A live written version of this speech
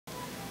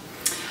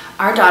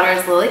Our daughter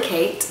is Lily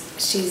Kate.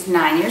 She's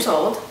 9 years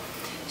old.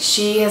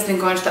 She has been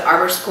going to the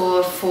Arbor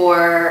School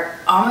for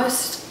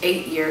almost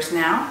 8 years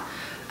now.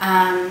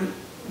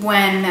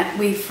 When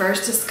we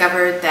first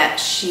discovered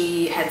that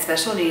she had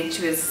special needs,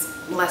 she was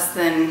less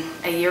than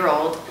a year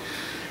old,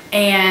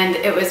 and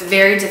it was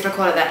very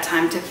difficult at that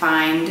time to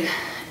find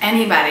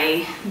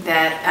anybody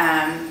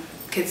that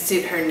could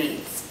suit her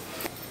needs.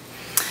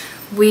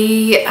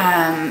 We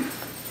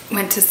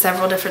went to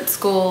several different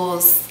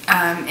schools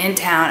in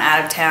town,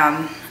 out of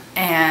town,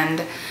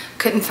 and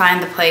couldn't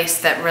find the place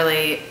that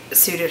really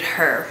suited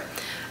her.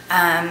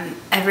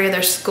 Every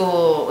other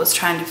school was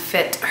trying to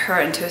fit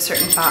her into a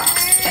certain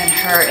box and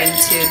her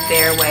into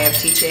their way of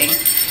teaching.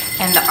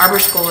 And the Arbor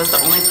School was the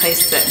only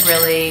place that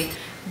really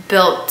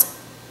built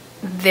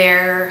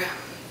their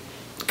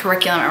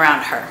curriculum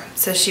around her.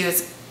 So she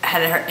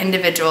had her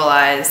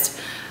individualized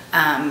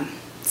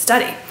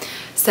study.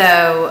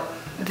 So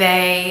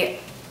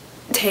they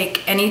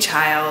take any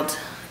child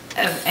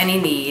of any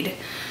need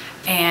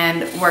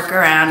and work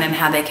around and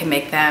how they can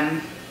make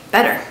them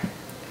better.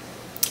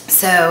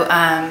 So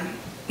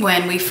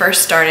when we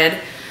first started,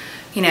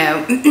 you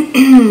know,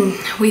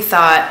 we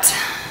thought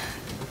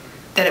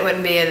that it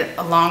wouldn't be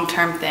a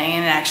long-term thing.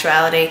 And in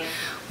actuality,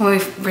 when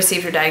we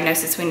received her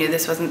diagnosis, we knew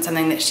this wasn't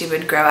something that she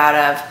would grow out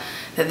of,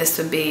 that this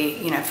would be,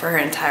 you know, for her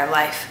entire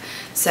life.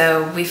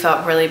 So we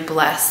felt really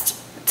blessed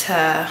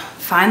to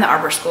find the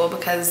Arbor School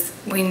because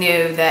we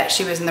knew that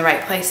she was in the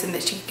right place and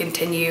that she could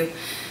continue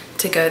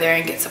to go there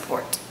and get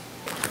support.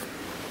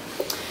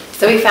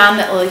 So we found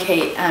that Lily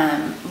Kate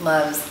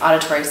loves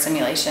auditory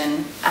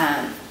stimulation.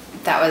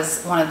 That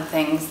was one of the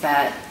things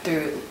that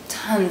through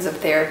tons of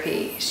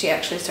therapy, she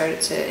actually started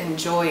to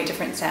enjoy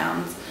different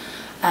sounds.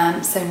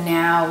 So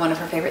now one of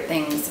her favorite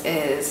things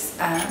is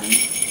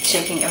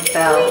shaking of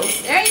bells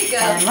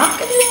and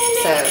rockets.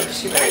 So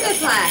she really loves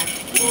that.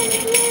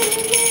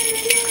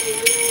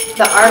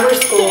 The Arbor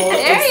School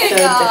is so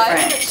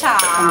different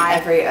from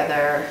every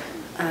other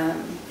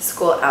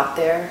school out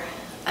there.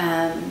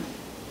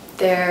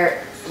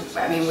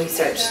 I mean, we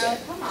searched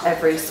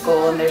every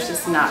school and there's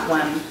just not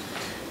one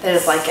that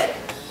is like it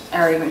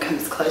or even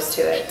comes close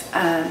to it.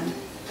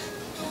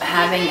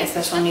 Having a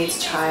special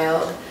needs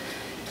child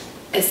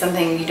is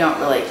something you don't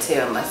relate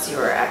to unless you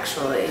are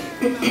actually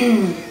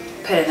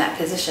put in that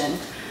position.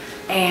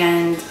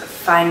 And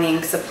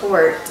finding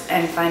support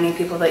and finding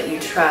people that you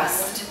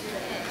trust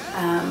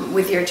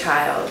with your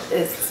child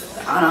is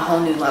on a whole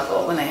new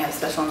level when they have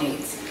special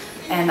needs.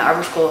 And the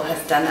Arbor School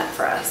has done that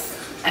for us.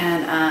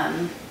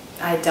 And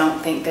I don't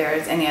think there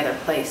is any other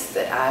place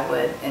that I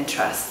would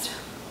entrust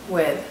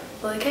with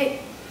Lily Kate.